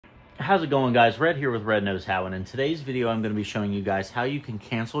How's it going, guys? Red here with Red Knows How, and in today's video I'm going to be showing you guys how you can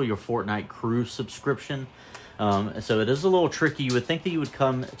cancel your Fortnite crew subscription. So it is a little tricky. You would think that you would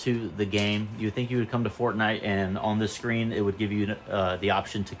come to the game, you would think you would come to Fortnite, and on this screen it would give you the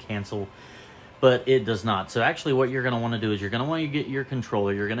option to cancel, but it does not. So actually what you're going to want to do is you're going to want to get your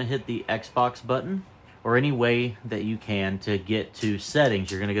controller, you're going to hit the Xbox button, or any way that you can to get to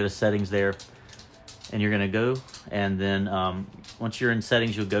settings. You're going to go to settings there, and you're going to go, and then once you're in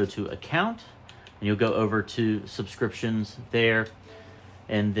settings, you'll go to account, and you'll go over to subscriptions there.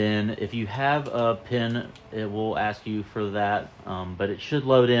 And then if you have a PIN, it will ask you for that, but it should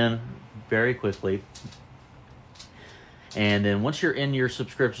load in very quickly. And then once you're in your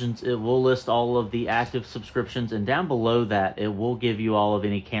subscriptions, it will list all of the active subscriptions, and down below that, it will give you all of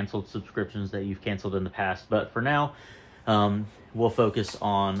any canceled subscriptions that you've canceled in the past. But for now, we'll focus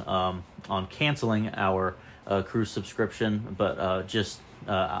on canceling our crew subscription, but I'll just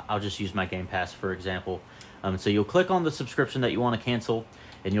use my Game Pass for example. So you'll click on the subscription that you want to cancel,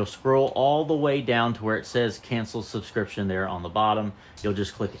 and you'll scroll all the way down to where it says cancel subscription there on the bottom. You'll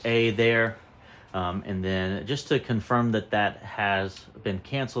just click A there, and then just to confirm that that has been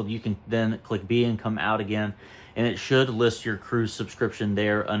canceled, you can then click B and come out again, and it should list your crew subscription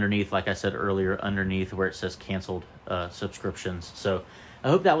there underneath, like I said earlier, underneath where it says canceled subscriptions. So I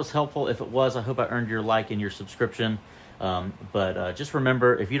hope that was helpful. If it was, I hope I earned your like and your subscription. But just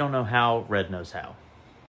remember, if you don't know how, Red knows how.